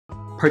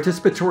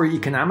Participatory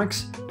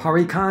Economics,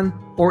 Parecon,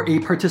 or a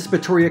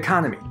participatory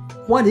economy?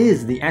 What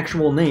is the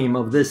actual name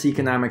of this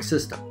economic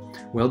system?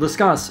 We'll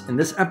discuss in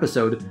this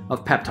episode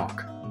of PEP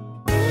Talk.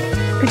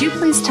 Could you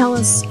please tell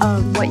us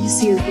what you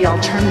see as the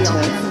alternative?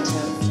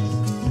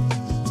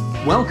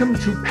 Welcome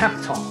to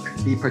PEP Talk,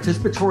 the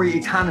Participatory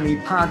Economy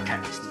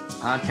Podcast,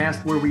 a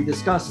podcast where we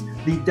discuss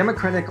the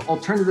democratic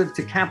alternative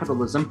to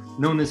capitalism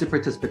known as a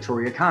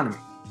participatory economy.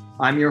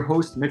 I'm your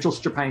host, Mitchell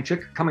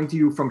Szczepanczyk, coming to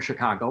you from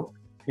Chicago.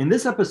 In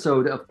this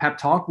episode of PEP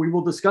Talk, we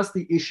will discuss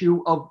the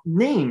issue of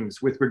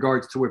names with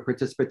regards to a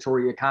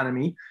participatory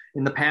economy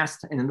in the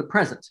past and in the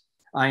present.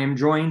 I am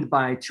joined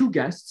by two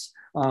guests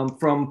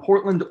from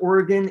Portland,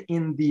 Oregon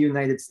in the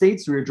United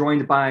States. We are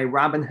joined by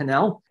Robin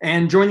Hahnel,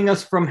 and joining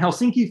us from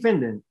Helsinki,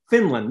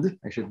 Finland,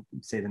 I should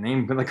say the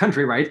name of the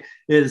country right,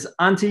 is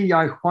Antti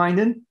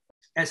Jauhiainen.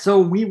 And so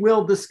we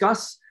will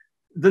discuss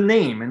the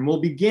name, and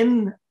we'll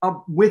begin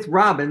with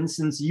Robin,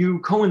 since you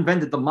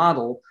co-invented the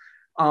model.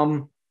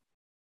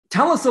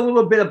 Tell us a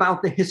little bit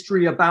about the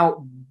history,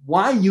 about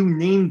why you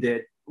named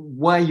it.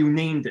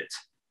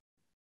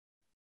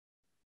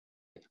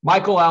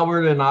 Michael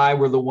Albert and I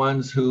were the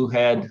ones who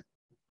had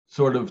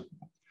sort of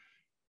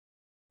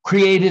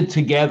created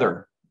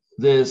together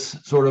this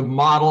sort of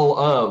model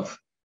of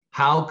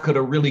how could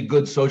a really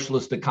good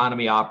socialist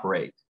economy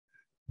operate.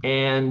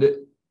 And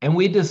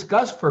we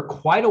discussed for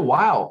quite a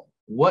while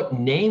what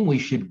name we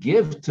should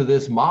give to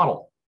this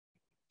model.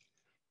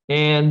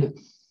 And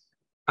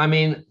I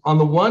mean, on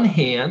the one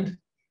hand,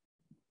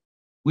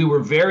 we were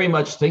very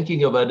much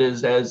thinking of it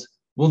as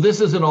well, this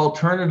is an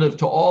alternative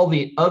to all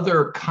the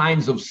other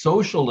kinds of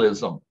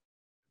socialism,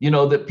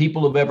 that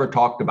people have ever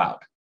talked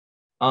about.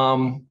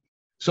 And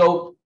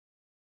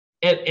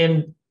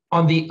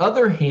on the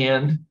other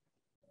hand,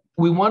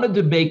 we wanted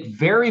to make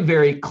very,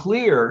 very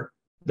clear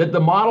that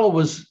the model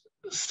was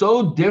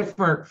so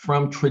different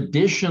from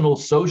traditional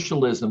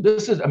socialism.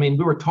 We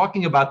were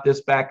talking about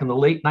this back in the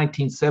late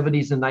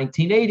 1970s and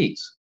 1980s.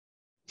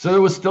 So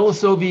there was still a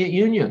Soviet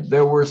Union.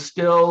 There were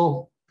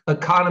still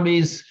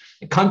countries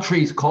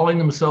calling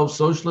themselves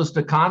socialist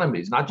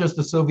economies, not just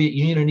the Soviet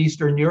Union and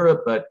Eastern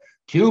Europe, but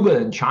Cuba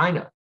and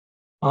China.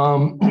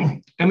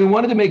 And we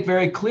wanted to make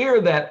very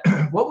clear that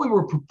what we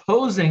were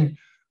proposing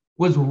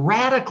was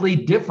radically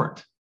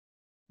different,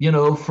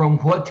 from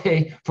what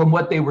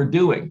they were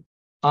doing.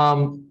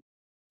 So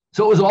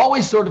it was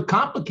always sort of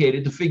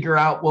complicated to figure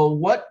out, well,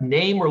 what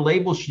name or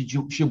label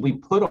should we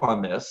put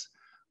on this?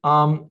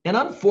 And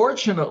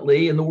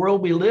unfortunately, in the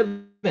world we live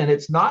in,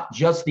 it's not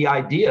just the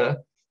idea,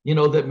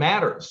 that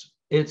matters.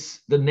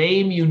 It's the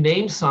name you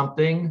name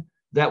something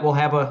that will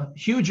have a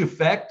huge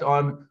effect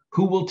on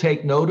who will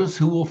take notice,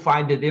 who will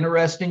find it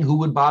interesting, who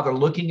would bother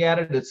looking at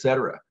it, et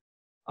cetera.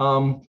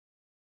 And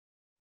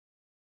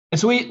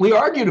so we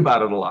argued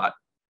about it a lot.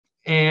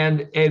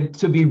 And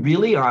to be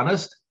really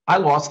honest, I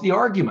lost the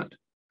argument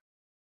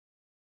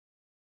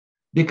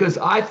because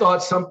I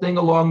thought something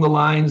along the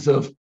lines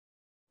of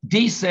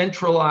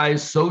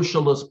decentralized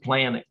socialist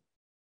planning.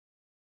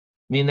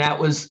 That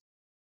was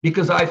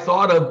because I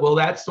thought of, well,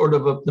 that's sort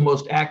of the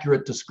most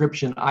accurate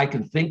description I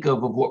can think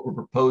of what we're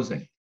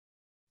proposing.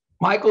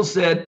 Michael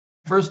said,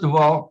 first of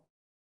all,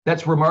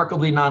 that's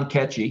remarkably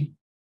non-catchy.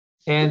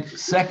 And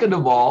second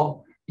of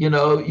all,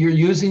 you're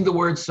using the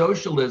word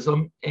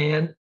socialism,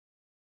 and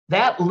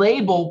that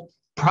label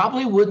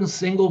probably would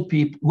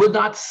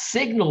not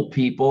signal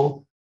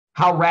people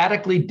how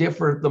radically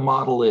different the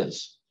model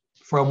is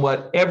from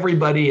what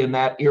everybody in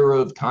that era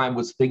of time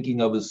was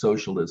thinking of as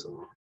socialism.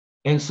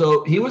 And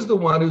so he was the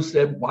one who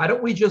said, why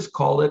don't we just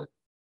call it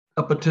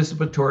a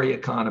participatory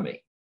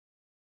economy?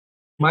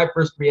 My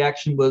first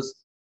reaction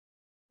was,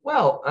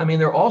 well,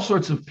 there are all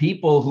sorts of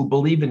people who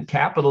believe in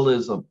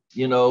capitalism,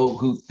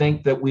 who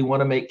think that we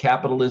want to make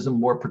capitalism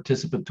more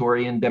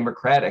participatory and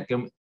democratic.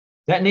 And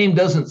that name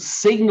doesn't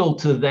signal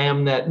to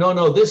them that,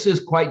 no, this is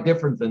quite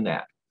different than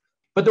that.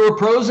 But there were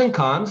pros and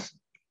cons.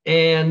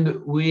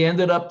 And we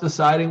ended up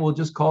deciding we'll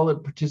just call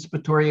it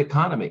participatory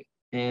economy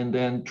and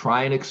then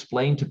try and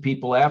explain to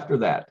people after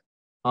that.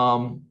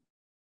 And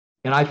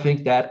I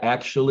think that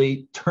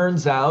actually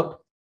turns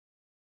out,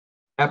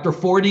 after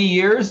 40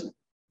 years,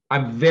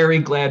 I'm very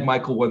glad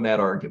Michael won that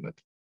argument.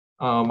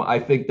 I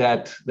think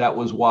that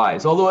was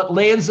wise, although it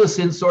lands us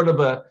in sort of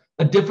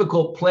a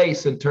difficult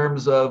place in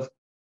terms of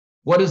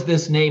what does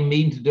this name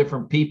mean to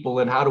different people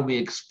and how do we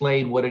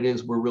explain what it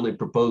is we're really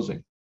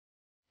proposing.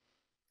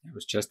 I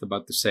was just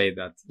about to say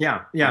that.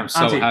 Yeah. I'm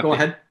so Antti, happy. Go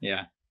ahead.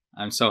 Yeah,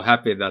 I'm so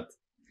happy that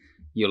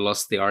you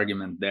lost the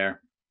argument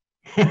there,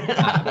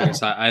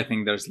 because I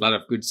think there's a lot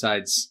of good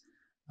sides.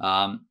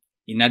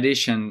 In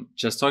addition,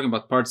 just talking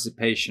about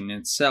participation in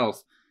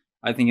itself,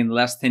 I think in the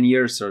last 10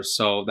 years or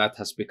so, that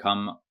has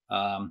become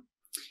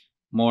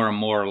more and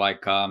more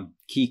like a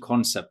key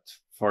concept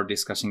for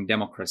discussing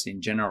democracy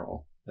in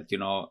general. That,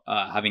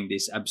 having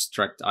these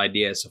abstract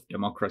ideas of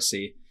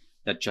democracy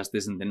that just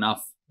isn't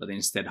enough, but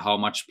instead how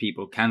much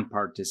people can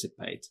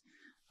participate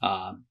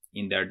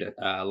in their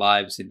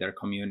lives, in their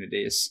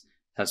communities,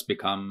 has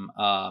become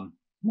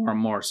more and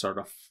more sort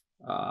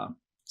of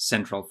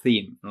central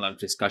theme, a lot of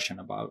discussion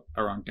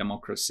around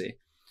democracy.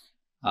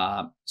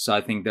 So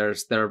I think there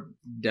are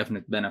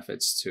definite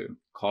benefits to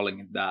calling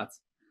it that.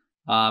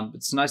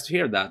 It's nice to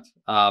hear that.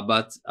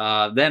 But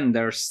then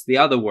there's the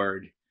other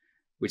word,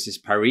 which is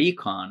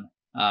Parecon.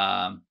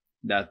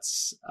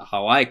 That's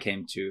how I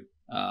came to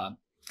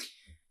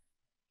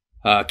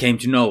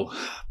know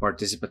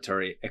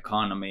participatory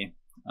economy,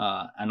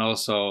 and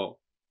also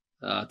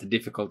the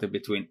difficulty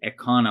between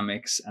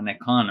economics and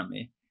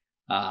economy.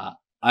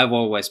 I've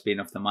always been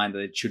of the mind that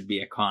it should be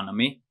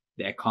economy.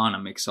 The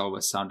economics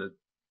always sounded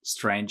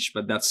strange,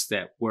 but that's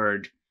the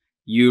word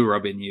you,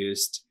 Robin,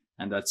 used,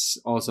 and that's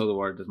also the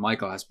word that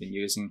Michael has been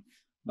using.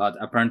 But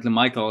apparently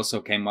Michael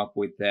also came up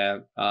with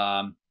the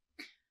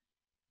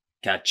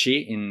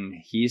catchy,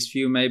 in his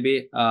view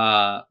maybe,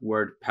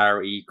 word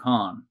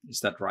Parecon.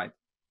 Is that right?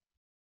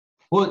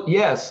 Well,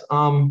 yes.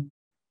 I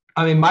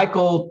mean,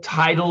 Michael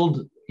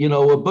titled,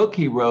 a book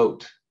he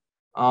wrote,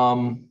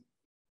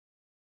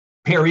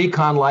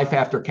 Parecon, Life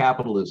After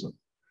Capitalism.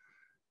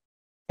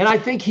 And I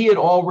think he had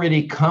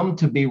already come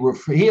to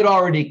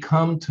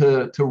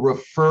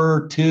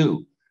refer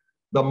to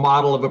the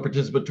model of a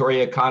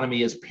participatory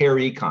economy as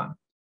Parecon.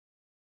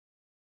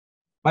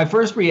 My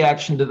first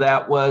reaction to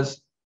that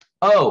was,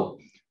 oh,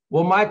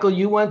 well, Michael,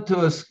 you went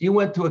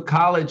to a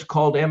college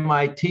called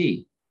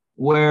MIT,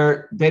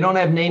 where they don't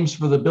have names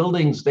for the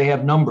buildings, they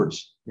have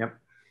numbers. Yep.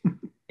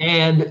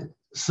 And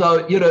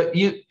so,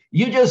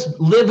 you just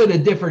live in a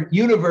different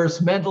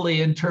universe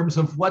mentally in terms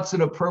of what's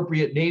an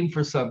appropriate name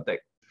for something,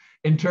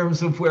 in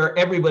terms of where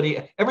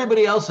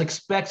everybody else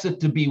expects it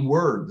to be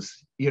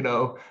words,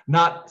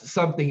 not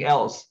something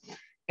else.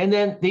 And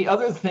then the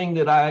other thing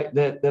that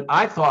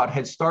I thought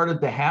had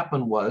started to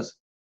happen was,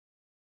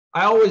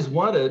 I always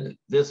wanted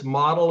this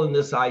model and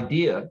this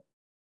idea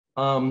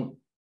to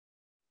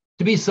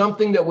be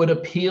something that would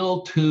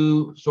appeal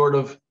to sort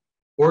of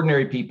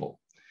ordinary people.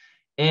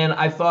 And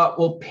I thought,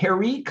 well,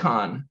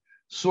 Parecon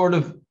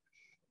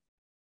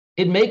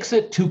it makes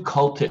it too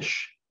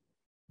cultish,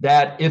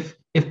 that if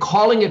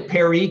calling it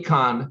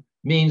Parecon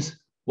means,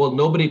 well,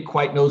 nobody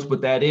quite knows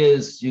what that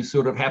is, you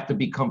sort of have to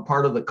become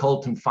part of the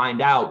cult and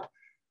find out.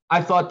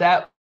 I thought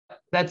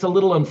that's a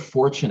little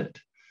unfortunate.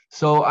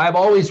 So I've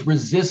always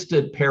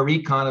resisted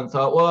Parecon and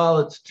thought, well,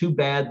 it's too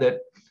bad that,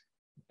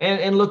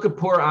 and look at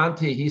poor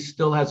Antti, he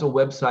still has a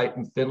website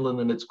in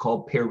Finland and it's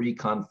called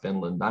Parecon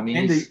Finland. I mean,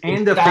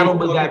 and a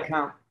Facebook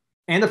account,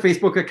 and a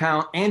Facebook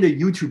account, and a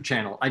YouTube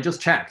channel. I just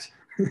checked.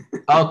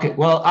 Okay,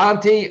 well,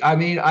 Antti, I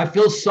mean, I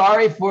feel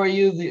sorry for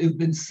you that you've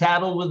been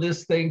saddled with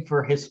this thing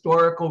for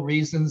historical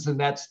reasons, and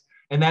that's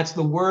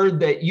the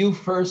word that you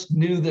first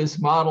knew this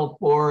model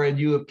for, and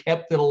you have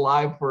kept it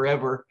alive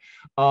forever.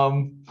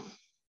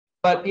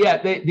 But yeah,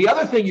 the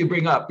other thing you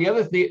bring up, the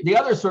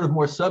other sort of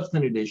more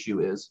substantive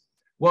issue is,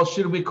 well,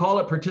 should we call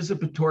it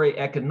participatory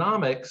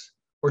economics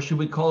or should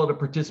we call it a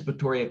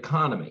participatory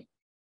economy?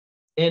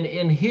 And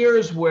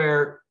here's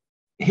where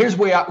I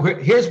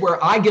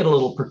get a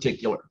little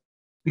particular,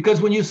 because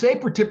when you say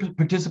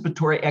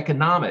participatory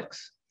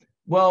economics,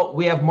 well,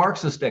 we have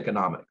Marxist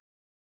economics,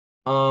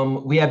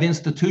 we have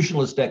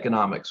institutionalist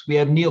economics, we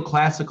have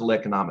neoclassical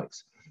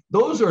economics.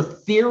 Those are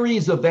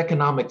theories of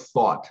economic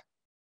thought.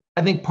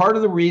 I think part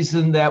of the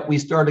reason that we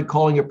started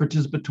calling it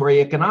participatory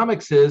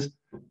economics is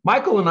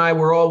Michael and I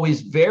were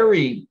always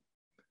very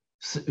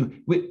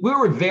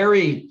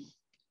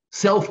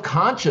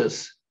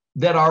self-conscious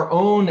that our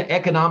own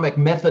economic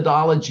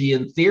methodology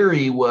and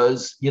theory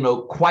was,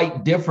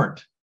 quite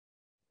different,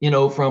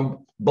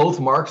 from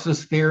both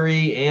Marxist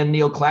theory and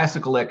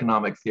neoclassical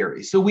economic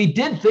theory. So we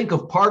did think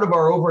of part of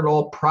our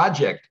overall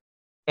project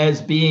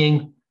as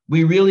being,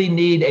 we really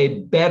need a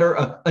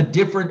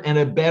different and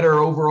a better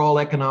overall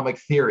economic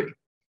theory.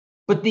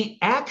 But the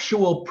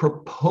actual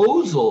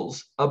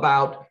proposals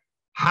about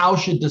how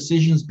should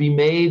decisions be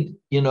made,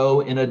 in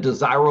a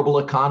desirable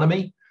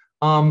economy,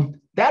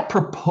 that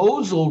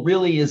proposal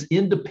really is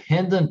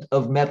independent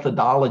of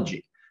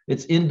methodology.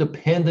 It's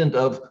independent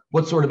of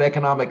what sort of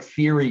economic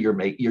theory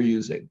you're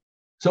using.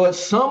 So at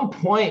some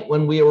point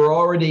when we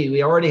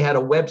already had a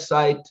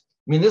website.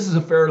 I mean, this is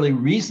a fairly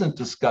recent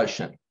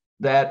discussion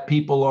that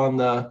people on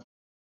the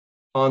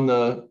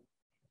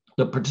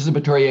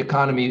Participatory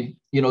Economy,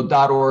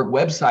 .org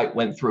website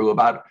went through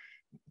about,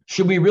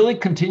 should we really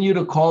continue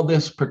to call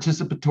this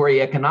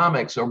participatory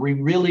economics? Are we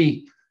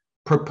really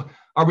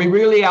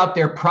out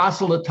there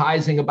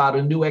proselytizing about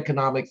a new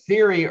economic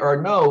theory,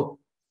 or no?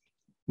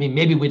 I mean,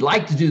 maybe we'd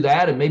like to do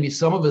that, and maybe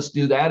some of us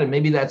do that, and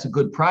maybe that's a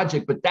good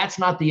project, but that's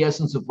not the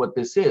essence of what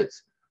this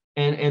is.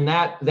 And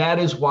that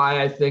is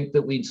why I think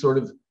that we'd sort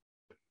of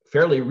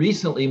fairly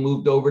recently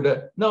moved over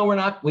to, no,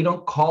 we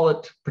don't call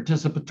it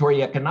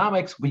participatory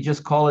economics. We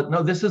just call it,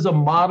 no, this is a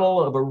model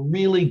of a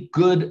really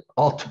good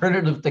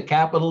alternative to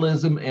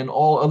capitalism and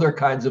all other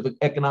kinds of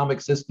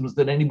economic systems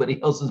that anybody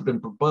else has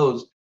been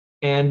proposed.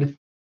 And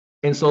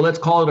so let's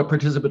call it a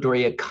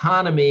participatory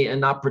economy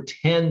and not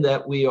pretend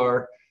that we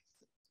are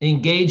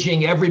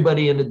engaging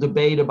everybody in a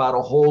debate about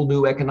a whole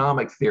new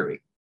economic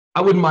theory.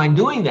 I wouldn't mind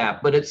doing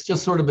that, but it's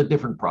just sort of a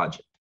different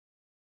project.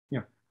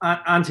 Yeah.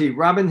 Antti,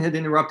 Robin had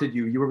interrupted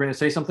you. You were going to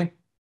say something?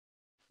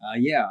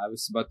 Yeah, I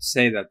was about to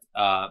say that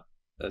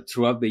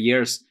throughout the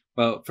years,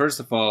 well, first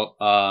of all,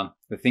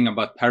 the thing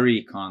about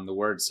Parecon, the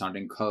word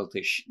sounding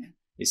cultish,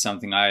 is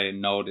something I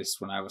noticed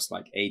when I was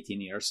like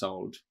 18 years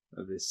old.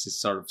 This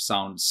sort of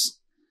sounds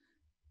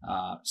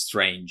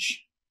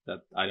strange,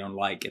 that I don't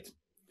like it.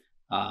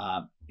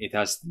 It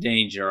has the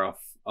danger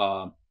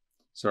of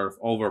sort of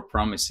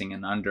over-promising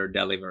and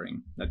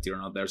under-delivering, that, you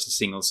know, there's a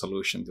single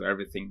solution to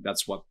everything.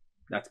 That's what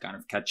that kind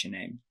of catchy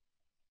name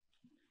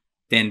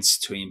tends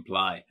to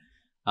imply.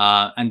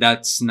 And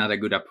that's not a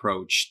good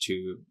approach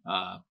to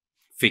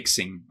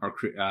fixing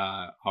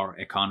our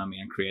economy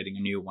and creating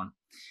a new one.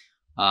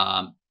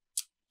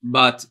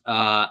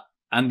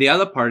 And the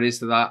other part is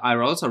that I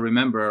also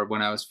remember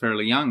when I was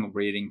fairly young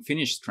reading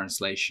Finnish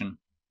translation,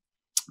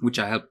 which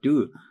I helped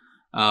do,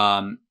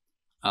 of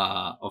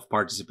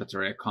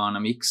Participatory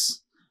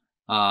Economics.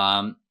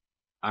 I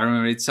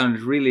remember it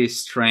sounded really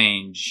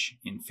strange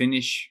in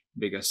Finnish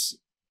because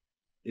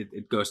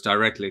it goes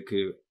directly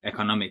to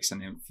economics,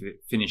 and in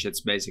Finnish it's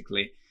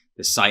basically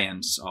the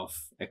science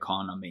of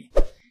economy.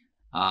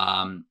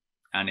 And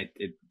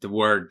the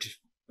word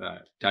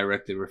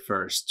directly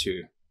refers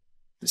to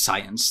the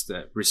science,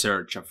 the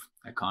research of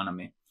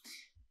economy,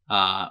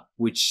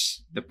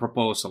 which the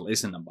proposal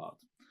isn't about.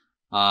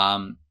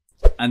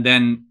 And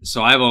then,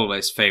 so I've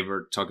always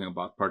favored talking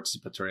about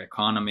participatory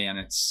economy, and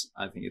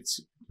I think it's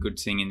a good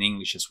thing in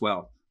English as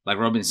well. Like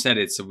Robin said,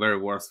 it's a very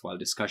worthwhile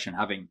discussion,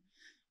 having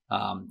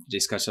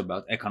discussion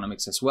about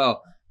economics as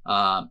well.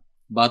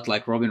 But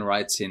like Robin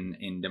writes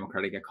in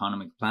Democratic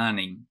Economic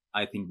Planning,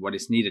 I think what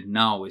is needed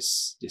now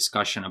is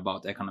discussion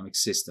about economic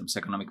systems,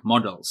 economic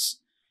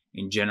models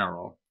in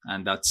general.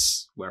 And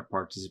that's where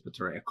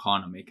participatory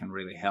economy can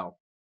really help.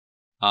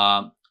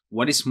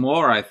 What is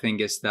more, I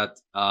think, is that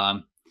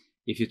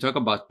if you talk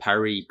about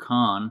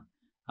Parecon,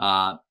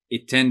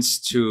 it tends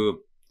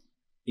to,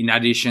 in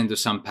addition to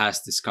some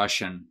past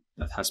discussion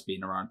that has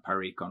been around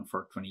Parecon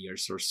for 20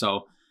 years or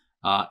so,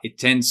 it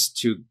tends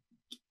to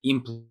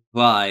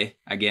imply,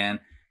 again,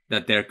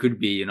 that there could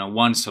be, you know,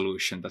 one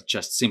solution that's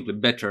just simply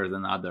better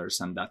than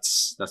others, and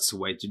that's the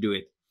way to do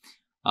it.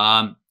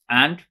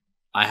 And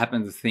I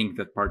happen to think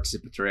that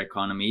participatory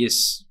economy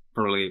is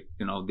probably,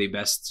 you know, the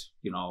best,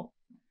 you know,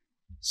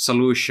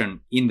 solution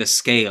in the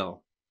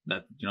scale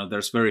that, you know,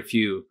 there's very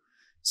few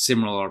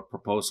similar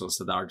proposals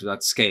that are to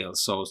that scale,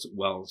 so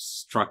well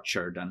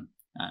structured and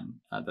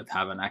that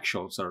have an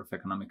actual sort of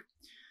economic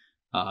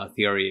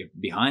theory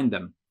behind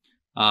them.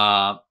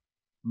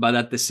 But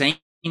at the same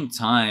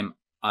time,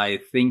 I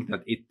think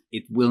that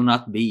it will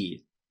not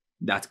be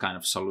that kind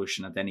of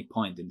solution at any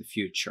point in the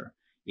future.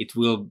 It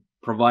will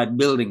provide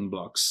building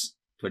blocks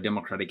to a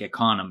democratic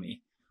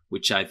economy,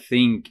 which I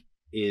think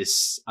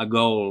is a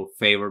goal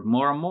favored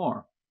more and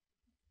more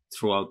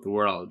throughout the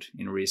world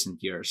in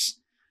recent years.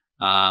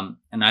 And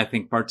I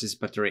think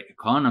participatory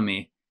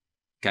economy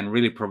can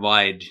really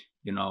provide,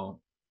 you know,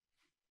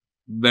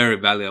 very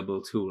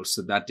valuable tools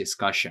to that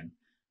discussion.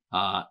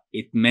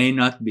 It may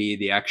not be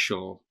the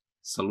actual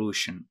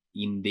solution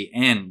in the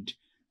end,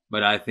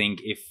 but I think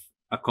if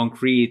a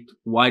concrete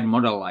wide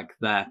model like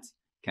that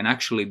can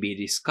actually be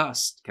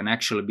discussed, can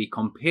actually be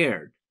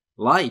compared,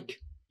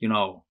 like, you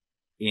know,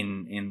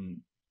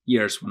 in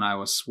years when I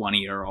was 1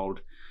 year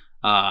old,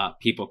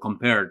 people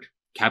compared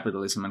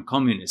capitalism and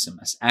communism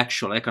as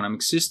actual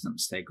economic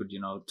systems. They could, you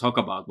know, talk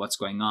about what's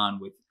going on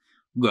with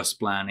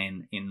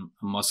Gosplan in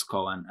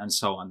Moscow and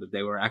so on, that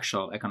they were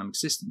actual economic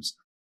systems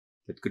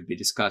that could be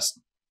discussed.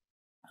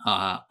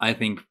 I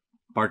think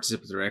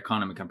participatory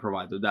economy can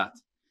provide that.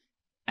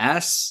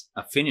 As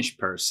a Finnish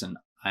person,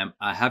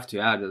 I have to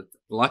add that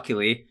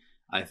luckily,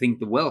 I think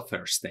the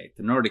welfare state,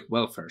 the Nordic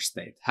welfare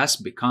state, has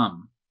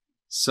become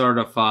sort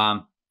of,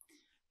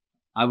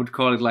 I would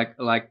call it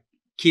like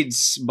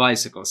kids'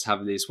 bicycles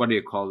have these, what do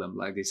you call them?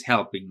 Like these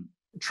helping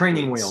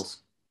training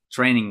wheels.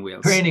 Training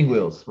wheels. Training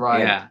wheels,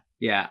 right? Yeah,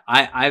 yeah.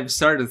 I've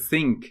started to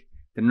think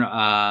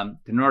the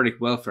Nordic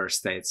welfare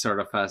state sort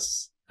of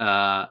has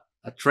a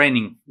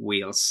training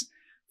wheels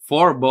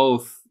for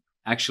both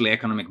actually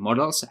economic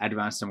models,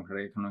 advanced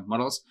democratic economic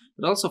models,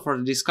 but also for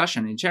the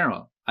discussion in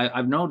general.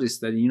 I've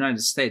noticed that in the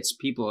United States,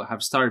 people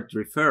have started to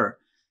refer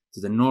to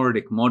the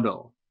Nordic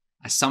model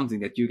as something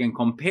that you can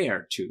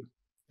compare to,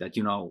 that,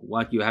 you know,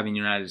 what you have in the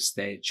United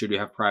States, should you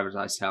have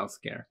privatized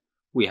healthcare?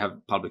 We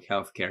have public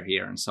healthcare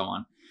here and so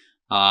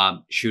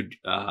on. Should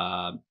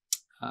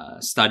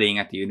studying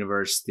at the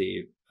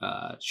university,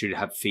 should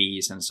have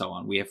fees and so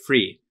on? We have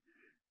free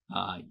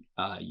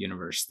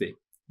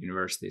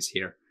universities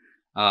here.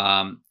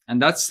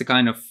 And that's the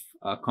kind of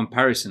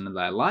comparison that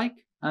I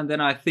like. And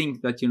then I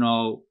think that, you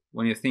know,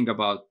 when you think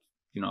about,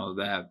 you know,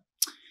 the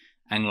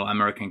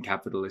Anglo-American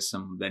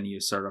capitalism, then you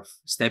sort of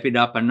step it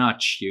up a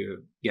notch.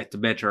 You get the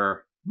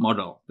better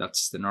model.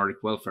 That's the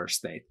Nordic welfare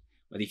state.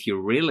 But if you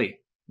really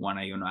want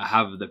to, you know,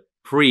 have the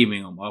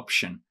premium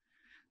option,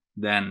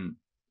 then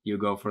you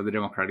go for the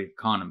democratic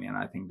economy. And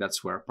I think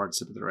that's where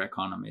participatory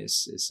economy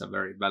is a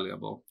very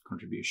valuable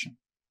contribution.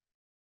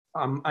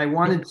 I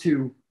wanted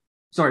to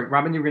Sorry,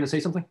 Robin, you were going to say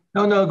something?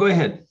 No, go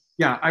ahead.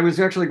 Yeah, I was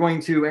actually going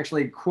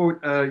to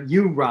quote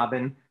you,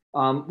 Robin.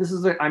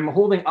 I'm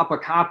holding up a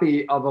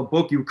copy of a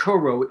book you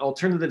co-wrote,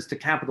 Alternatives to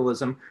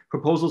Capitalism,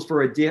 Proposals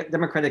for a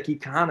Democratic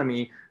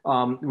Economy,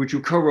 which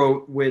you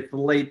co-wrote with the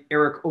late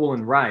Eric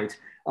Olin Wright.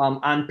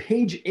 On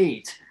page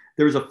 8,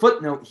 there's a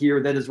footnote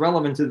here that is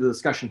relevant to the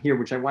discussion here,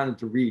 which I wanted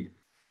to read.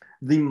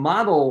 The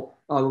model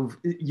of,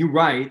 you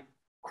write,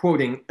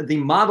 quoting, the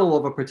model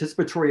of a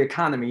participatory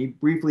economy,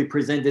 briefly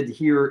presented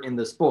here in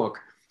this book,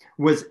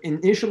 was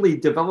initially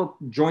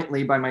developed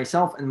jointly by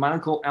myself and my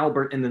uncle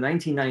Albert in the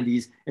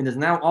 1990s and is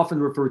now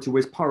often referred to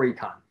as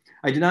Parecon.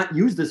 I do not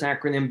use this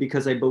acronym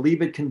because I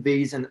believe it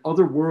conveys an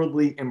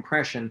otherworldly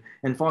impression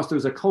and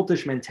fosters a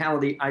cultish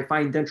mentality I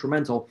find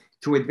detrimental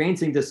to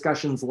advancing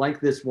discussions like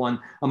this one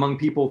among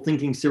people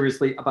thinking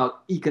seriously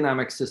about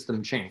economic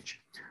system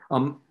change.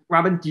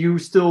 Robin, do you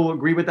still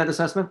agree with that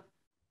assessment?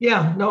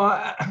 Yeah, no,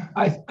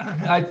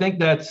 I think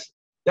that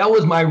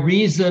was my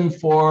reason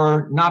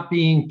for not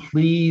being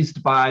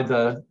pleased by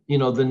the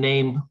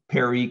name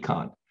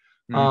Parecon.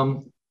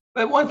 Mm-hmm.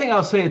 But one thing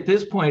I'll say at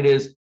this point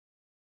is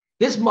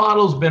this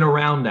model's been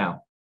around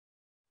now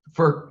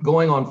for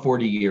going on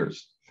 40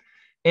 years.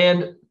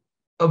 And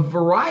a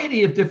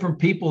variety of different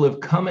people have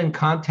come in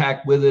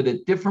contact with it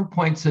at different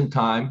points in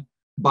time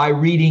by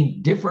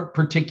reading different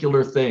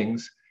particular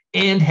things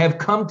and have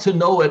come to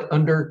know it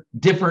under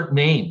different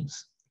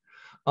names.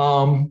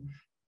 And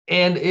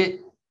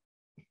it,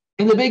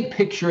 in the big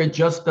picture, it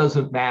just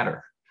doesn't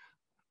matter.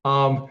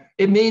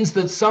 It means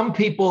that some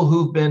people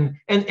who've been,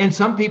 and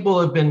some people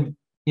have been,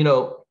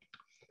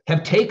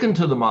 have taken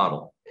to the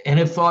model and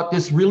have thought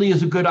this really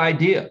is a good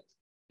idea.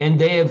 And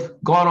they have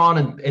gone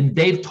on and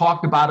they've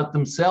talked about it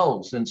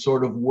themselves and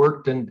sort of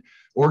worked and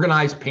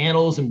organized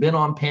panels and been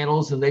on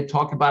panels, and they've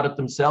talked about it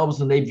themselves,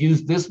 and they've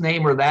used this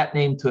name or that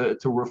name to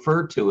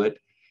refer to it.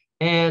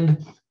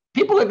 And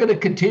people are going to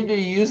continue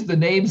to use the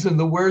names and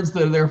the words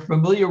that they're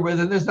familiar with,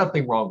 and there's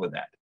nothing wrong with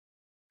that.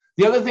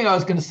 The other thing I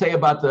was going to say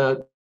about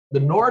the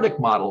Nordic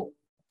model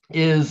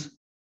is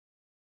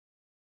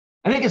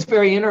I think it's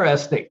very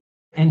interesting.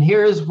 And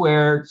here's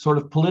where sort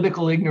of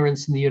political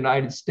ignorance in the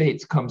United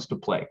States comes to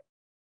play.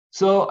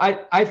 So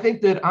I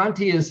think that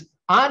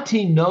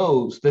Antti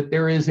knows that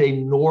there is a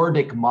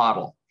Nordic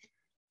model,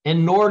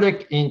 and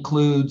Nordic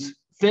includes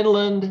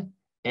Finland,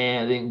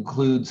 and it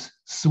includes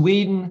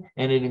Sweden,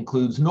 and it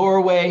includes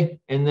Norway,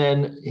 and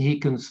then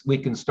we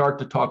can start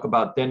to talk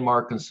about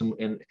Denmark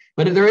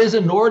but there is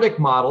a Nordic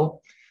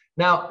model.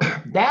 Now,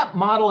 that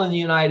model in the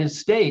United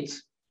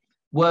States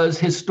was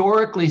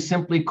historically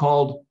simply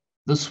called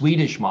the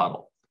Swedish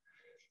model.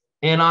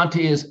 And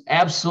Antti is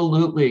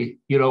absolutely,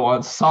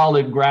 on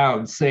solid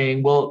ground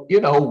saying, well,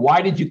 why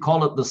did you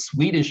call it the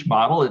Swedish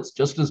model? It's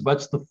just as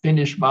much the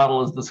Finnish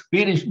model as the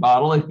Swedish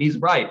model, and he's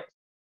right.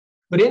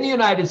 But in the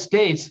United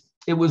States,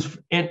 it was,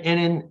 and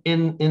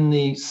in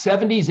the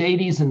 70s,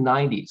 80s, and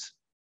 90s,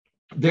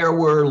 there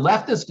were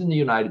leftists in the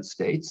United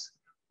States.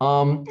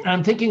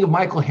 I'm thinking of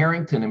Michael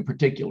Harrington in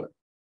particular.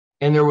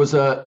 And there was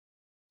a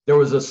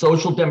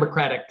Social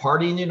Democratic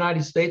Party in the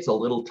United States, a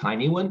little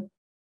tiny one.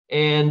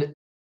 And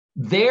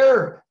they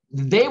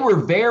were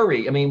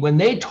very, when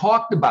they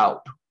talked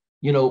about,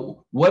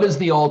 what is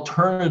the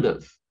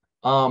alternative?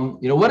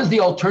 What is the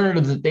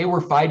alternative that they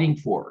were fighting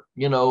for,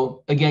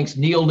 against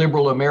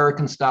neoliberal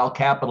American style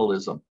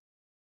capitalism?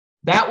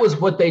 That was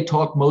what they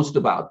talked most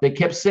about. They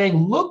kept saying,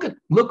 look at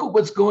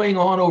what's going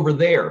on over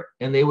there.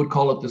 And they would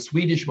call it the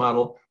Swedish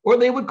model, or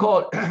they would call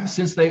it,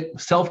 since they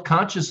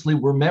self-consciously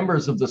were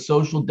members of the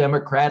Social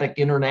Democratic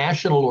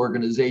International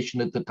Organization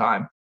at the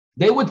time,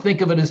 they would think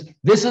of it as,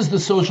 this is the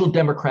Social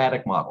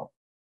Democratic model.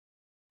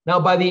 Now,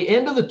 by the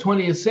end of the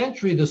 20th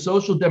century, the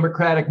Social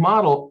Democratic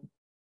model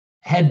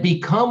had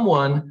become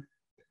one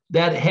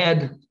that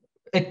had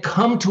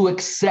come to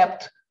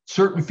accept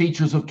certain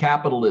features of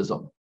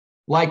capitalism,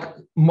 like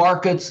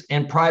markets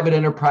and private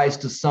enterprise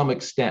to some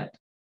extent.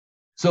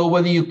 So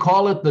whether you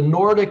call it the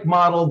Nordic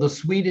model, the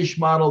Swedish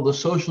model, the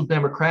Social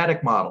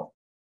Democratic model,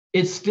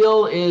 it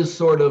still is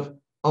sort of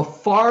a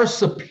far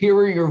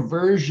superior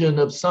version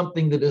of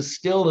something that is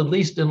still, at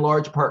least in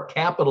large part,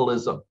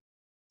 capitalism,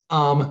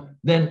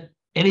 than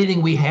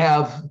anything we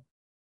have,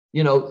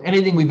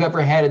 anything we've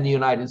ever had in the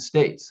United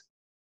States.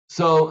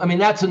 So,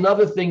 that's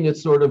another thing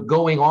that's sort of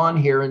going on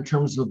here in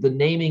terms of the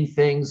naming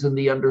things and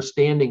the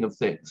understanding of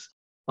things.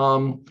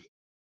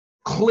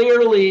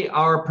 Clearly,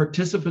 our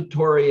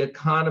participatory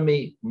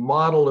economy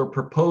model or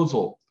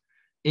proposal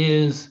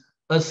is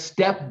a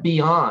step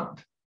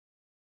beyond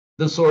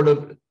the sort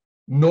of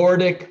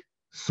Nordic,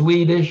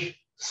 Swedish,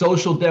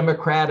 social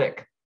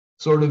democratic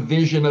sort of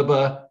vision of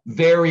a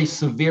very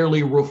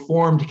severely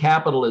reformed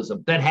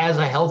capitalism that has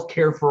a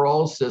healthcare for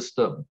all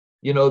system,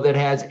 that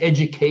has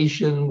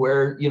education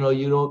where,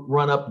 you don't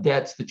run up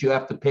debts that you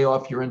have to pay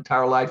off your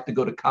entire life to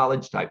go to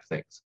college type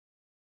things,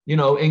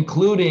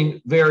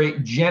 including very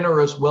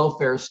generous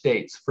welfare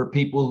states for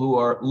people who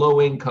are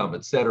low income,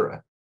 et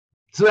cetera.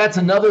 So that's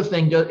another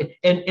thing.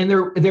 And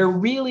there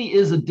really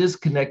is a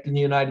disconnect in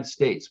the United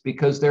States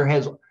because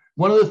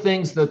one of the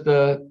things that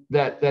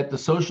the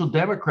social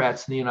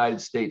democrats in the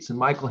United States and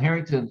Michael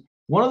Harrington,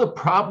 one of the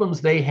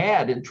problems they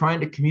had in trying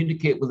to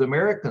communicate with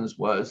Americans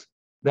was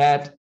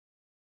that,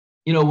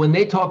 when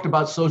they talked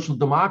about social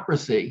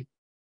democracy,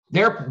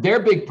 their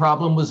big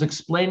problem was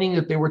explaining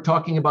that they were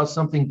talking about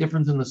something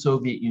different than the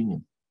Soviet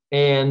Union.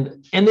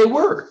 And they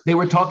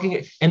were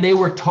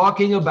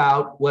talking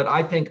about what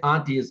I think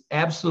Antti is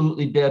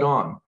absolutely dead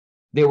on.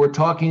 They were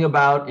talking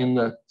about in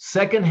the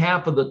second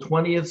half of the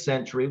 20th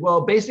century,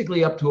 well,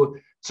 basically up to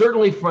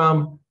certainly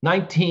from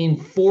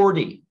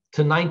 1940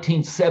 to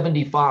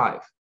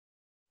 1975,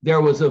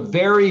 there was a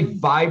very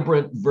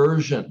vibrant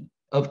version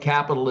of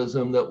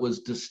capitalism that was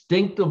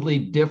distinctively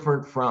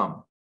different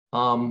from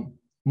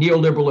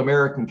neoliberal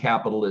American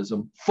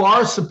capitalism,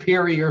 far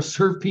superior,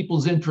 served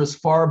people's interests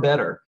far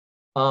better.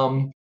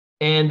 And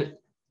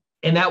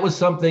that was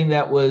something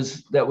that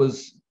was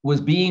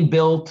being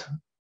built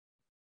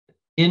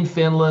in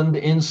Finland,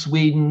 in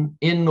Sweden,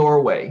 in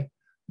Norway,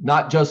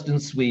 not just in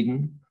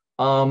Sweden.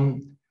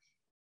 And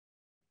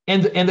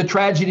the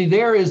tragedy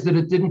there is that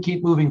it didn't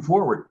keep moving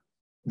forward,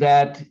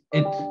 that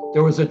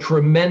there was a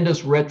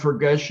tremendous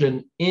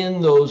retrogression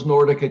in those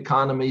Nordic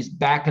economies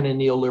back in a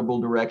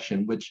neoliberal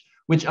direction, which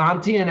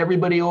Antti and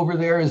everybody over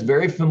there is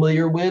very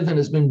familiar with and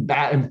has been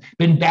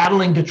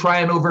battling to try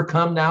and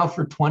overcome now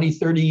for 20,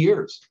 30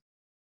 years.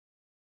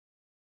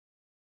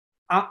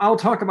 I'll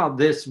talk about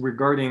this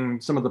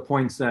regarding some of the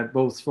points that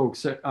both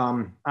folks,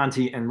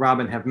 Antti and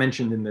Robin, have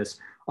mentioned in this.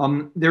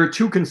 There are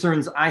two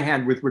concerns I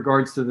had with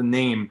regards to the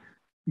name.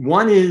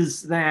 One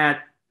is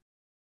that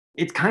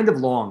it's kind of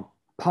long.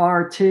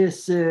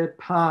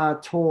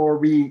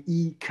 Participatory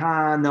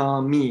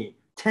Economy,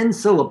 10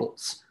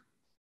 syllables.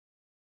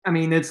 I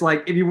mean, it's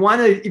like if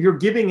you're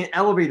giving an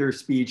elevator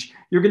speech,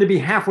 you're going to be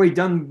halfway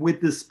done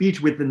with the speech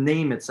with the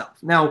name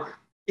itself. Now,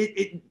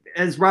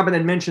 as Robin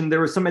had mentioned,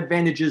 there are some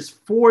advantages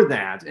for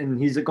that, and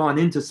he's gone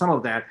into some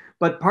of that.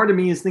 But part of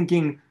me is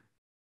thinking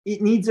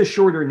it needs a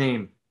shorter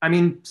name. I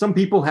mean, some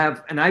people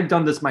have, and I've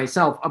done this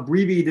myself,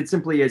 abbreviated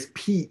simply as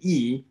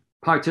PE,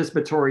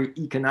 Participatory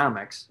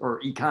Economics or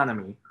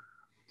Economy.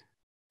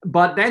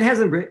 But that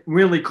hasn't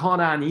really caught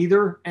on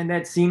either, and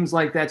that seems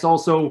like that's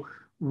also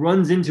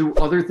runs into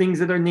other things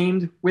that are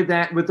named with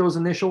those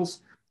initials.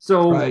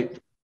 So, right.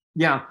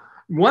 Yeah.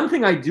 One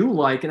thing I do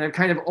like, and I've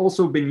kind of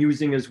also been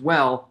using as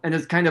well, and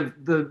it's kind of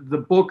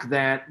the book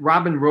that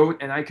Robin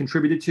wrote and I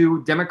contributed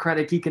to,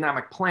 Democratic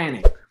Economic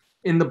Planning.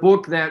 In the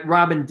book that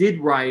Robin did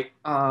write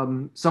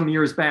some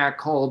years back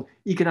called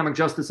Economic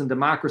Justice and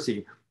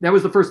Democracy, that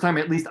was the first time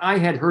at least I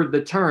had heard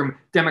the term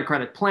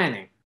democratic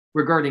planning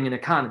regarding an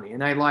economy.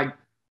 And I like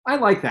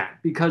that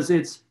because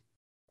it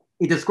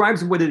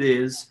describes what it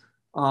is.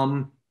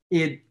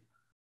 It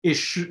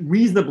is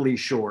reasonably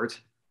short.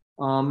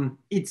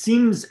 It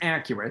seems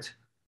accurate,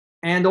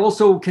 and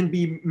also can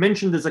be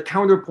mentioned as a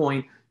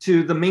counterpoint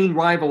to the main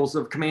rivals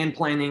of command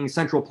planning,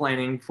 central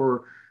planning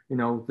for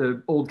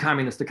the old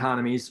communist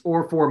economies,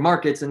 or for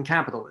markets and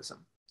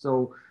capitalism.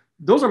 So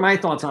those are my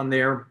thoughts on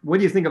there. What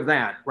do you think of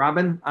that,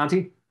 Robin,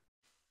 Antti?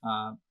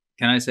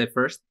 Can I say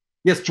first?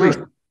 Yes, please.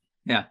 Sure.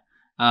 Yeah,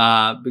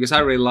 because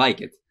I really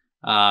like it.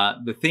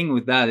 The thing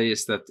with that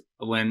is that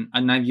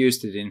and I've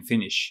used it in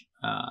Finnish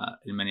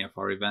in many of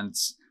our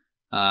events,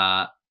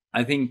 I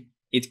think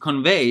it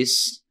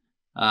conveys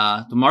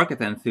to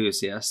market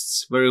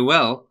enthusiasts very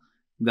well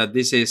that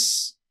this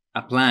is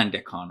a planned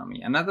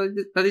economy. And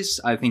that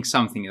is, I think,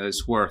 something that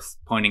is worth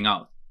pointing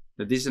out,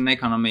 that this is an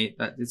economy,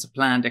 that it's a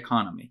planned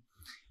economy.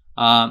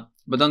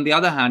 But on the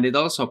other hand, it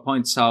also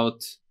points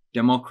out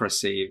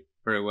democracy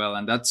very well.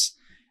 And that's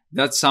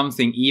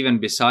something even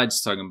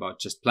besides talking about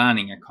just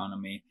planning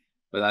economy.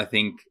 But I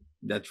think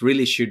that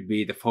really should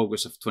be the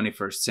focus of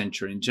 21st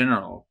century in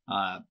general,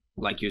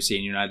 like you see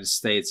in the United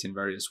States in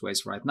various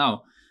ways right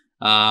now,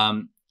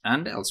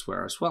 and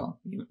elsewhere as well,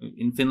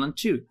 in Finland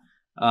too,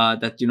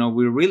 that,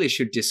 we really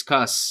should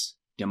discuss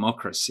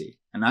democracy.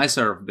 And I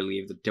sort of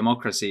believe that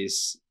democracy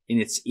is in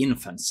its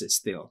infancy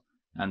still,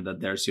 and that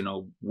there's,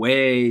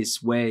 ways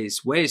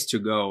to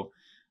go,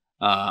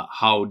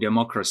 how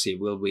democracy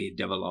will be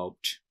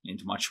developed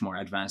into much more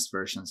advanced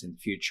versions in the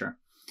future.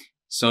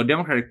 So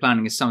democratic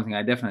planning is something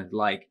I definitely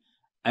like.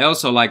 I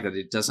also like that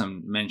it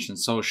doesn't mention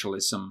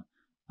socialism,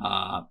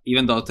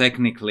 even though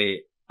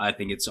technically I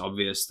think it's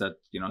obvious that,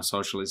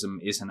 socialism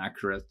is an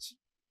accurate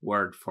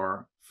word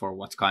for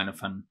what kind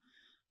of an,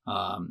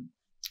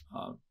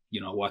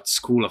 what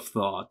school of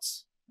thought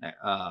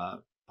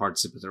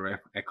participatory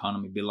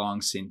economy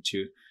belongs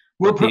into.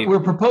 We're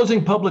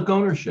proposing public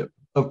ownership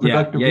of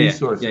productive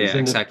resources. Yeah,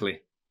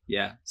 exactly.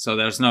 Yeah. So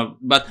there's no,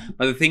 but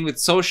the thing with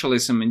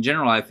socialism in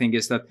general, I think,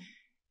 is that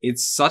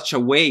it's such a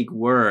vague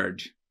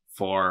word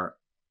for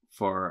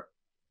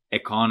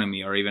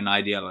economy or even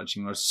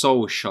ideology or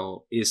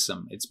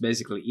socialism. It's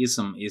basically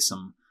ism,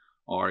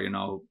 or,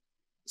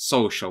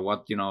 social.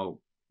 What,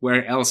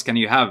 where else can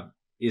you have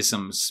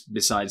isms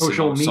besides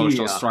social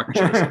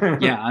structures?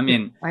 Yeah, I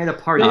mean, I had a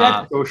party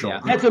social.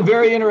 Yeah. That's a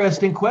very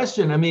interesting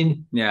question. I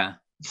mean, yeah,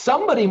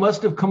 somebody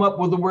must have come up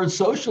with the word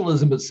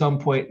socialism at some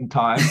point in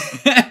time.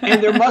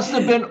 And there must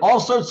have been all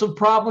sorts of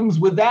problems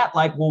with that.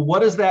 Like, well, what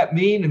does that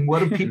mean? And what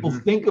do people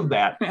think of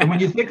that? And when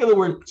you think of the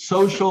word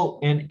social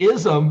and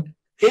ism,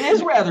 it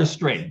is rather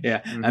strange.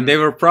 Yeah. Mm-hmm. And they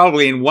were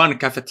probably in one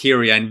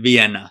cafeteria in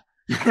Vienna.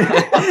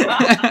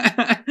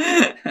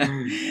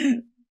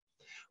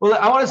 Well,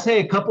 I want to say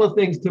a couple of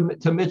things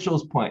to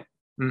Mitchell's point.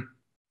 Mm.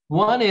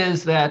 One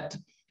is that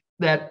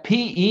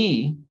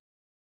PE,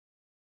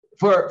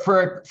 for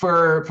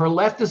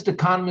leftist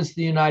economists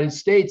in the United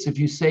States, if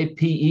you say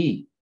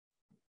PE,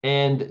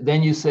 and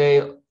then you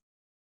say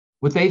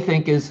what they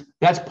think is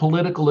that's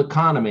political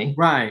economy.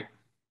 Right.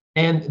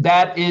 And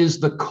that is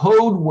the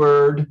code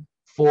word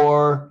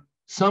for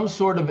some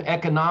sort of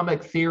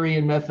economic theory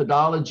and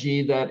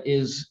methodology that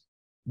is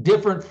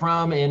different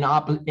from and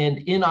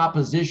in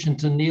opposition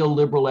to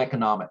neoliberal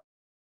economics.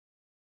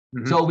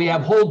 Mm-hmm. So we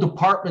have whole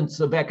departments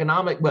of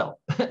economic, well,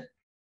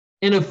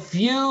 in a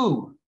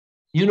few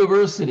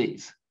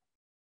universities,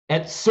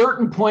 at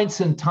certain points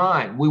in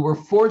time, we were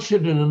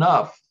fortunate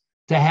enough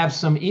to have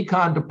some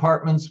econ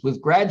departments with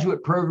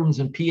graduate programs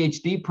and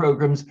PhD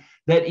programs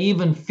that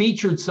even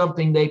featured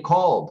something they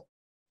called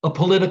a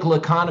political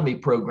economy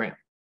program. I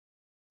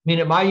mean,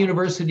 at my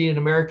university, an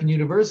American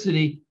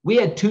university, we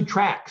had 2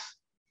 tracks.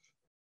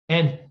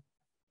 And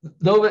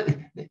though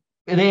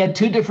they had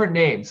 2 different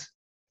names,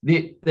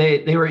 they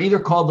were either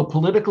called the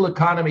political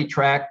economy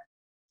track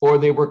or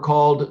they were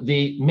called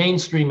the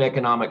mainstream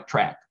economic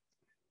track.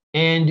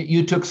 And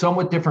you took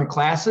somewhat different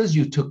classes.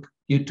 You took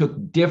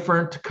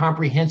different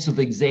comprehensive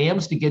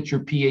exams to get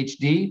your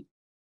PhD.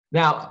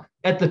 Now,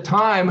 at the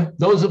time,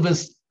 those of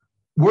us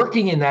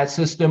working in that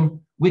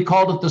system, we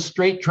called it the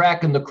straight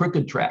track and the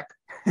crooked track.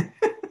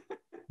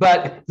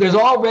 But there's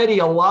already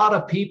a lot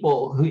of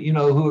people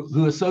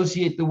who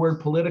associate the word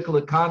political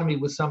economy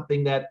with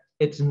something that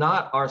it's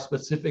not our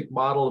specific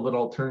model of an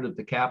alternative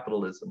to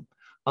capitalism.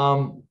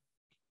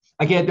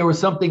 Again, there was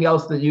something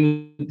else that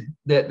you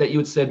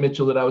had said,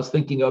 Mitchell, that I was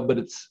thinking of, but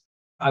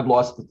I've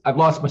lost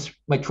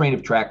my train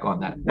of track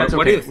on that.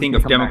 What do you think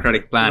of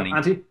democratic planning?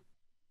 Antti?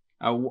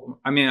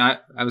 I mean,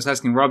 I was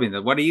asking Robin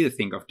that. What do you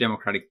think of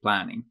democratic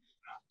planning?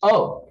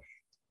 Oh,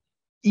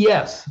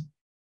 yes.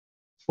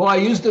 Well,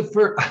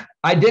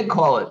 I did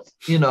call it,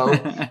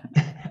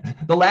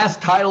 the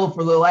last title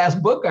for the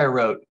last book I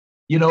wrote.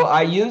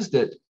 I used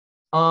it.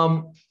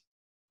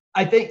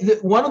 I think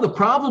that one of the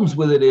problems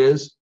with it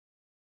is,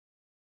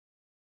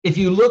 if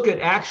you look at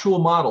actual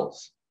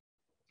models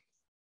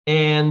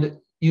and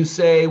you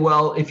say,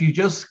 well, if you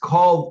just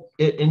call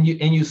it and you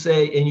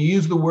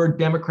use the word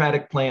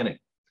democratic planning.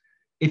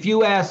 If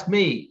you ask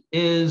me,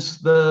 is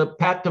the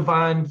Pat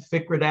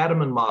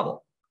Devine-Fikret-Adaman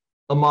model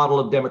a model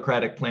of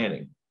democratic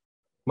planning?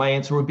 My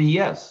answer would be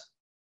yes.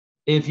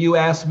 If you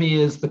ask me,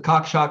 is the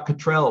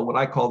Cockshott-Cottrell, what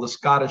I call the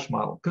Scottish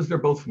model, because they're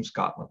both from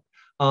Scotland,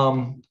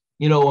 a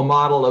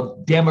model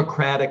of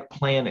democratic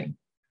planning,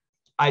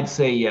 I'd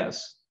say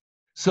yes.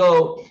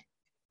 So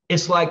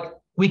it's like,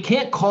 we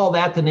can't call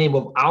that the name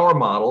of our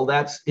model.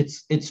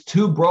 It's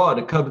too broad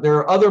to cover. There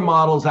are other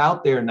models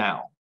out there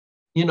now,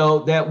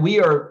 that we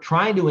are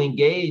trying to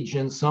engage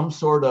in some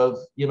sort of,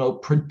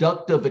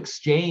 productive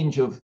exchange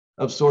of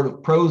sort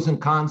of pros and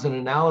cons and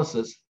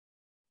analysis.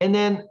 And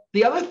then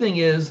the other thing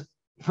is,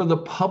 for the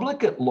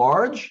public at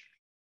large,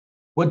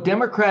 what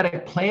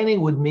democratic planning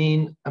would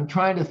mean, I'm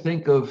trying to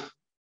think of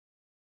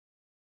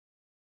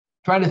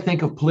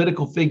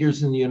political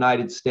figures in the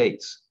United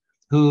States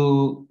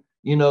who,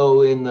 in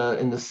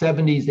the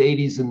 70s,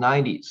 80s, and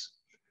 90s,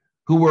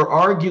 who were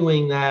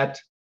arguing that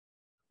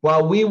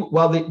while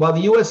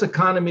the U.S.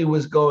 economy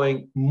was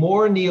going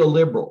more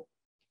neoliberal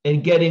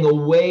and getting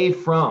away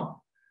from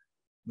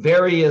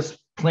various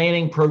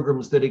planning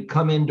programs that had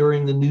come in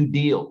during the New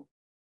Deal,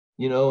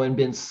 and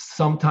been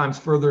sometimes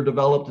further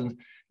developed, and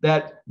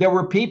that there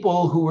were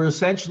people who were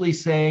essentially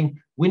saying,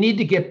 we need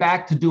to get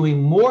back to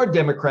doing more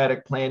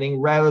democratic planning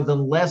rather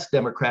than less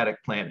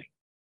democratic planning.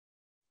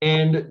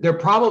 And they're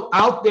probably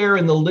out there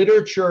in the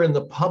literature and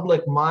the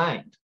public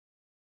mind.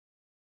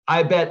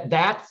 I bet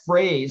that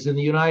phrase in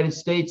the United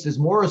States is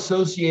more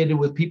associated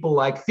with people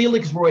like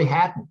Felix Roy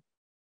Hatton,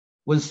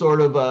 was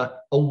sort of a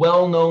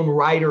well-known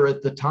writer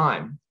at the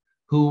time,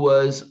 who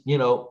was,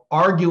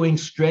 arguing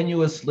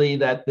strenuously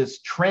that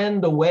this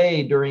trend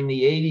away during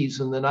the 80s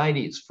and the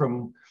 90s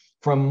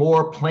from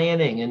more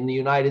planning in the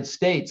United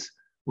States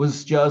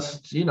was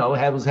just,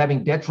 was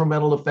having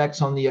detrimental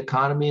effects on the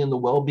economy and the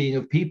well-being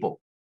of people.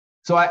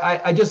 So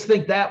I just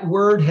think that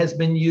word has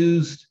been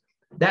used,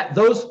 that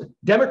those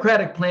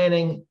democratic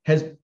planning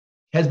has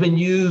been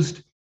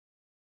used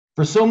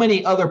for so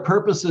many other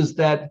purposes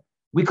that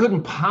we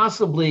couldn't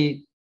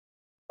possibly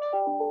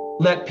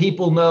let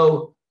people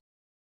know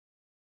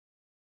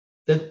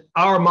that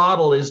our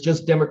model is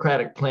just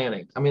democratic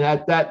planning. I mean,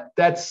 that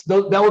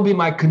would be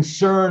my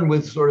concern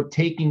with sort of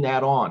taking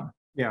that on.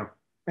 Yeah.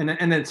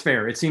 And it's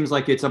fair. It seems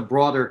like it's a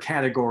broader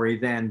category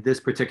than this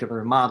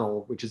particular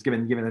model, which is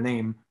given a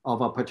name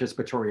of a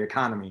participatory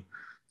economy.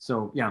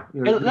 So, yeah.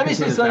 And let me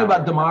say something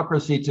about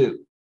democracy, too.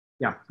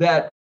 Yeah.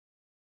 That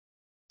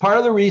part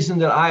of the reason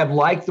that I have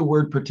liked the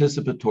word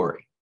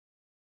participatory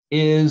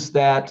is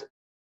that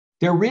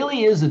there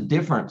really is a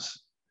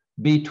difference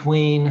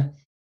between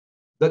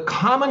the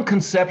common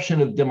conception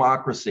of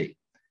democracy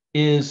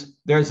is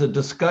there's a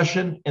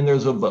discussion and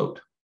there's a vote.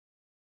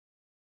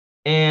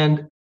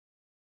 And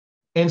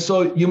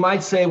so you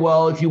might say,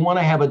 well, if you want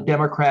to have a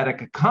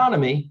democratic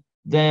economy,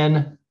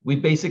 then we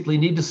basically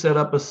need to set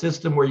up a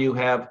system where you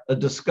have a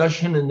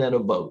discussion and then a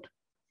vote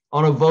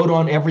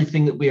on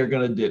everything that we are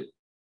going to do.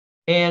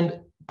 And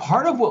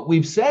part of what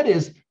we've said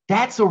is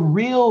that's a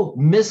real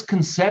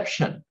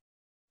misconception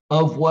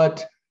of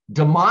what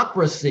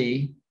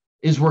democracy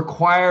is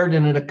required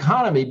in an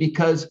economy,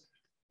 because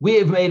we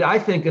have made, I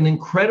think, an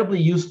incredibly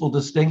useful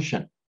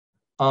distinction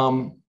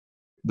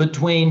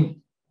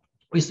between,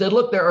 we said,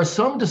 look, there are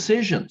some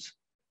decisions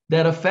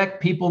that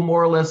affect people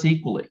more or less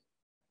equally.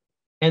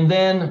 And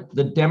then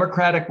the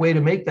democratic way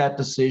to make that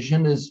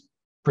decision is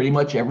pretty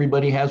much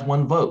everybody has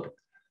one vote.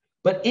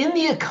 But in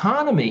the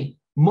economy,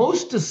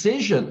 most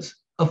decisions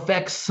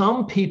affect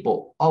some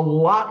people a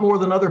lot more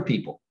than other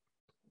people.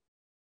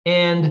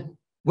 And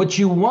what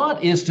you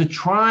want is to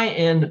try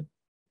and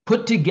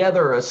put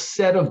together a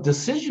set of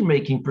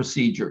decision-making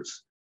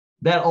procedures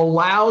that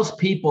allows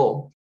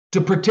people to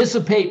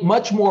participate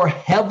much more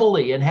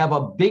heavily and have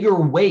a bigger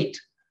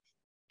weight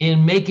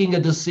in making a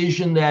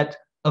decision that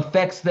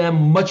affects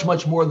them much,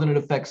 much more than it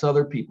affects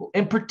other people,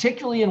 and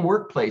particularly in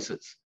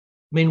workplaces.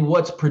 I mean,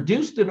 what's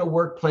produced in a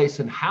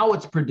workplace and how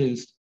it's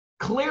produced,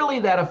 clearly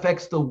that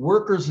affects the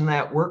workers in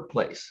that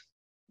workplace.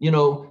 You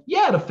know,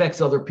 yeah, it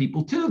affects other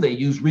people too. They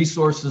use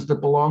resources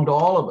that belong to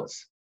all of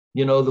us.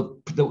 You know,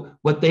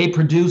 what they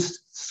produce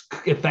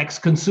affects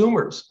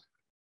consumers.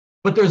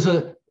 But there's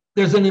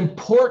an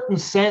important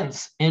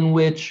sense in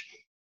which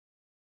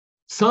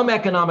some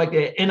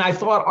economic, and I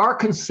thought our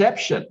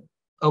conception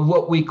of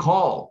what we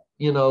call,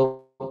 you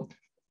know,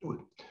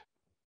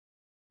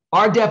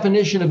 our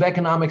definition of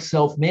economic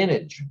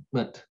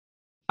self-management,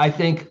 I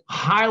think,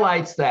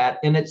 highlights that.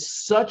 And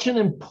it's such an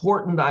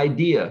important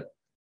idea.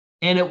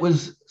 And it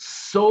was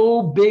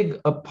so big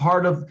a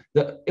part of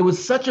it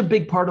was such a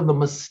big part of the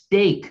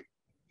mistake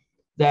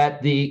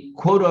that the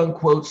quote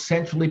unquote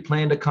centrally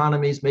planned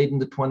economies made in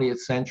the 20th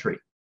century.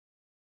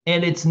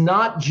 And it's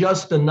not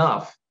just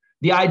enough.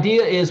 The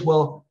idea is,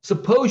 well,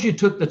 suppose you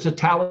took the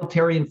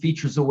totalitarian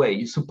features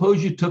away.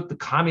 Suppose you took the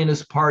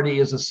Communist Party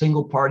as a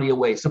single party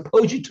away.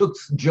 Suppose you took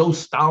Joe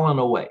Stalin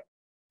away.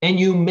 And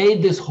you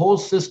made this whole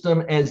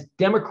system as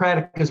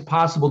democratic as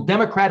possible,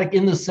 democratic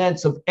in the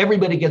sense of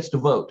everybody gets to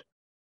vote.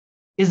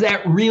 Is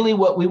that really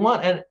what we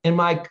want? And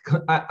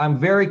I'm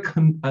very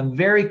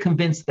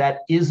convinced that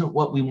isn't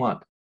what we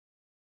want.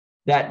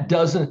 That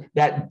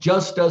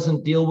just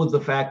doesn't deal with the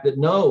fact that,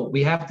 no,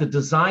 we have to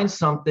design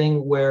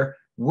something where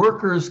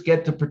workers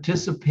get to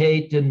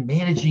participate in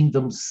managing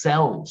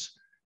themselves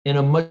in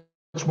a much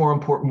more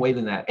important way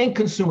than that, and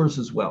consumers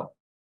as well.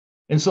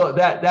 And so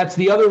that's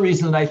the other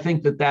reason I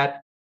think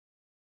that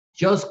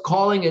just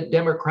calling it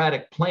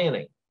democratic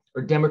planning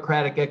or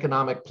democratic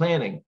economic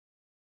planning,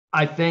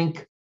 I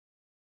think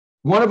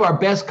one of our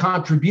best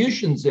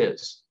contributions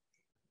is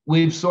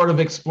we've sort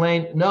of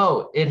explained,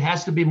 no, it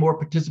has to be more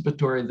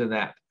participatory than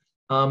that.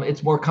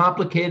 It's more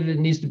complicated. It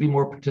needs to be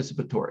more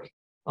participatory.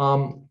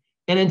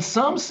 And in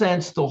some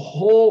sense,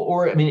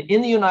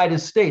 in the United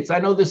States, I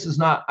know this is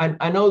not,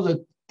 I know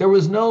that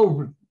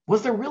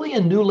was there really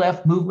a new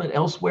left movement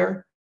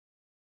elsewhere?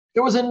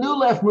 There was a new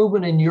left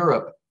movement in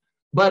Europe,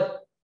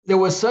 but there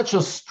was such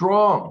a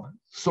strong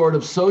sort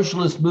of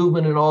socialist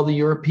movement in all the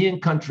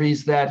European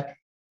countries that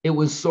it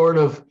was sort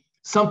of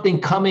something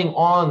coming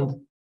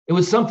on. It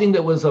was something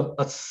that was a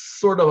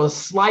sort of a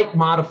slight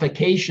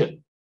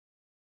modification.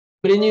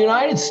 But in the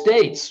United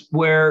States,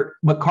 where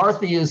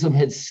McCarthyism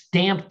had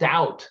stamped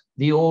out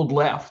the old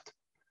left,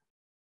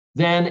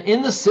 then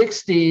in the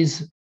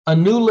 60s, a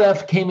new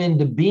left came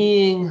into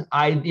being,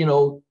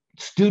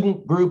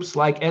 student groups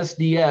like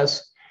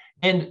SDS,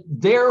 and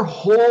their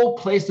whole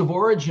place of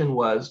origin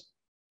was,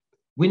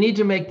 we need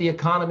to make the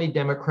economy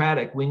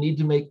democratic.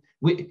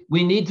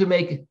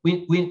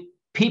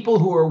 People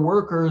who are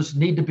workers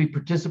need to be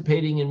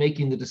participating in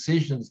making the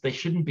decisions. They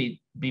shouldn't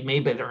be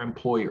made by their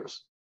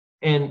employers.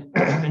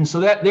 And so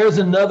that there's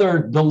another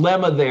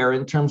dilemma there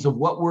in terms of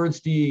what words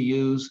do you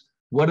use?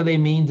 What do they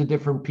mean to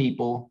different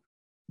people?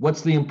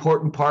 What's the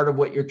important part of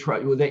what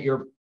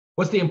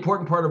what's the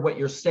important part of what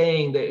you're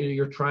saying that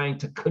you're trying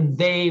to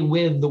convey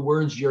with the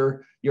words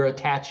you're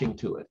attaching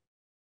to it?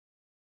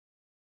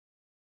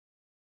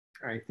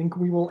 I think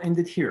we will end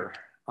it here.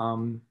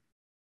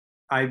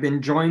 I've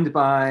been joined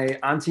by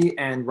Antti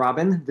and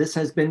Robin. This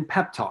has been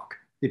PEP Talk,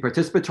 the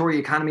Participatory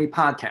Economy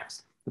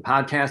Podcast, the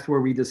podcast where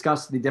we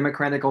discuss the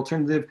democratic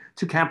alternative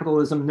to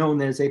capitalism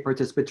known as a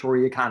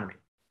participatory economy.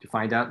 To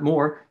find out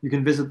more, you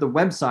can visit the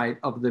website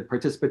of the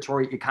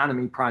Participatory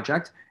Economy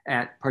Project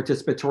at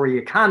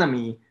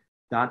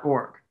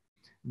participatoryeconomy.org.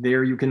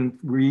 There you can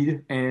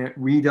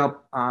read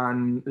up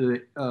on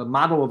the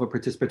model of a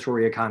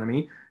participatory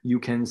economy. You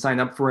can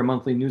sign up for a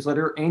monthly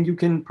newsletter, and you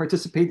can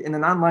participate in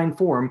an online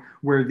forum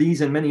where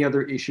these and many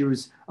other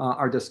issues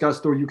are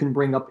discussed, or you can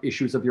bring up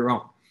issues of your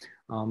own.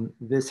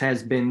 This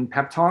has been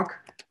PEP Talk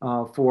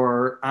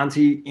for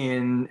Antti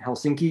in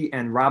Helsinki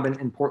and Robin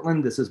in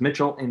Portland. This is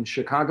Mitchell in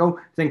Chicago.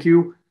 Thank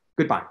you.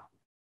 Goodbye.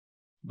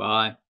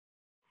 Bye.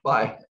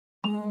 Bye.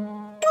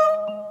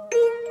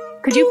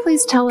 Could you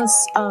please tell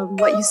us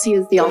what you see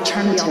as the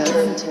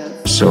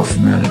alternative?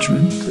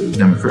 Self-management,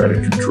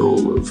 democratic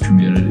control of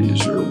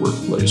communities or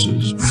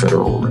workplaces,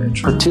 federal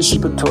arrangement.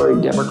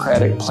 Participatory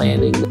democratic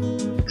planning.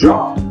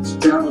 Jobs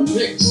to have a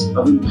mix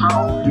of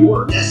empowered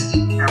or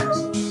vested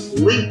councils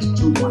linked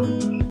to one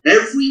another.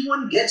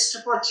 Everyone gets to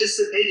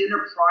participate in a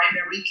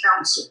primary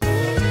council.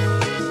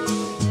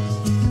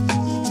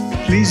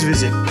 Please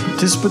visit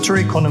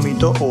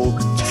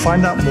participatory-economy.org to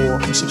find out more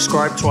and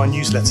subscribe to our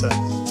newsletter.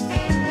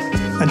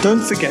 And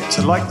don't forget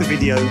to like the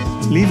video,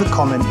 leave a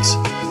comment,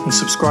 and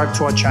subscribe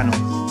to our channel.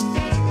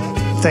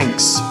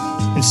 Thanks,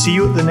 and see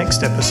you at the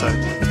next episode.